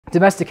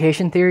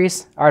Domestication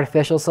theories,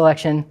 artificial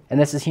selection, and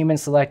this is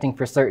humans selecting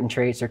for certain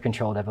traits or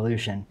controlled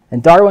evolution.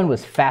 And Darwin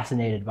was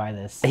fascinated by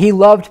this. He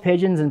loved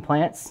pigeons and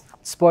plants.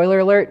 Spoiler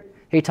alert,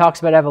 he talks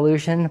about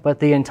evolution, but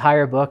the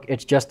entire book,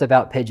 it's just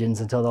about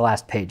pigeons until the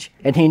last page.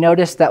 And he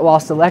noticed that while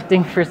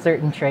selecting for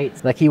certain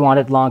traits, like he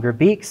wanted longer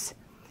beaks,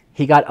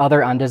 he got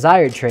other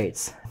undesired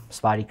traits.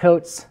 Spotty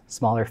coats,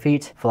 smaller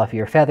feet,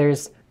 fluffier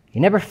feathers. He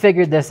never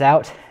figured this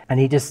out, and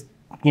he just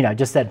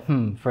said,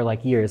 for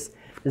like years.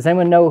 Does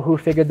anyone know who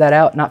figured that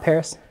out? Not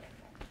Paris?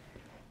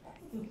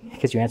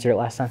 Because you answered it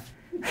last time.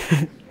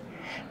 It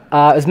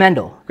was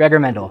Mendel, Gregor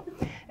Mendel.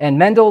 And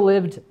Mendel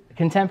lived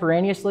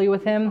contemporaneously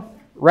with him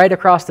right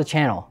across the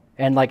channel.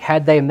 And like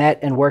had they met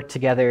and worked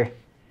together,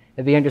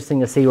 it'd be interesting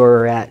to see where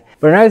we're at.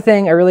 But another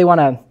thing I really want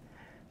to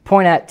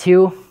point at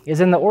too is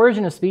in The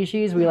Origin of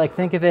Species, we like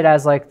think of it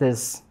as like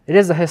this, it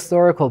is a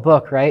historical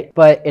book, right?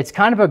 But it's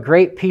kind of a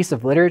great piece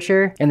of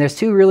literature. And there's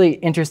two really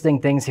interesting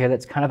things here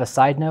that's kind of a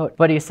side note.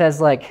 But he says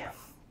like,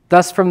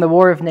 thus from the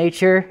war of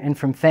nature and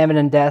from famine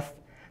and death,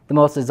 the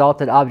most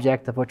exalted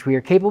object of which we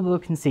are capable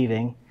of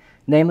conceiving,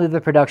 namely the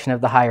production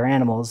of the higher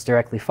animals,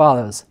 directly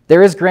follows.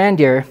 There is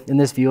grandeur in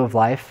this view of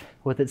life,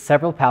 with its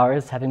several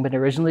powers having been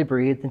originally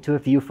breathed into a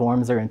few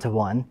forms or into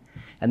one,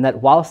 and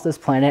that whilst this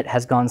planet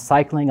has gone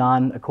cycling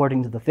on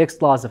according to the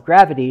fixed laws of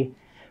gravity,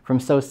 from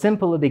so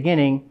simple a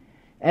beginning,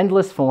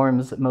 endless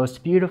forms,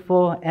 most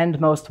beautiful and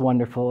most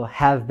wonderful,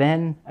 have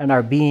been and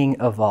are being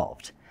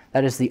evolved.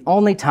 That is the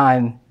only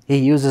time he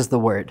uses the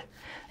word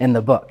in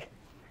the book.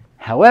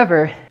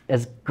 However,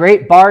 as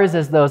great bars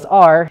as those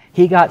are,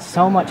 he got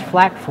so much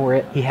flack for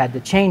it, he had to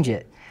change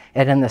it.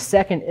 And in the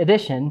second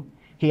edition,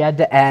 he had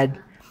to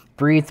add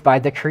breathed by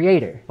the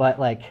creator. But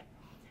like,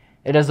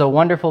 it is a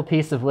wonderful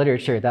piece of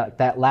literature,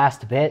 that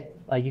last bit.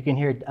 Like you can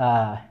hear,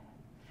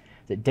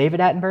 is it David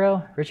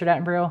Attenborough, Richard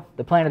Attenborough,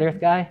 the Planet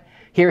Earth guy?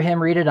 Hear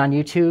him read it on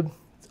YouTube.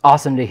 It's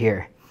awesome to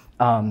hear.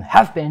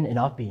 Have been and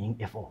are being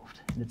evolved.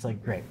 It's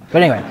like great.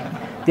 But anyway,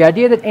 the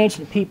idea that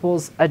ancient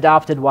peoples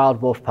adopted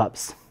wild wolf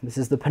pups. This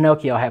is the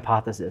Pinocchio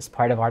hypothesis,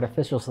 part of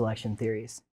artificial selection theories.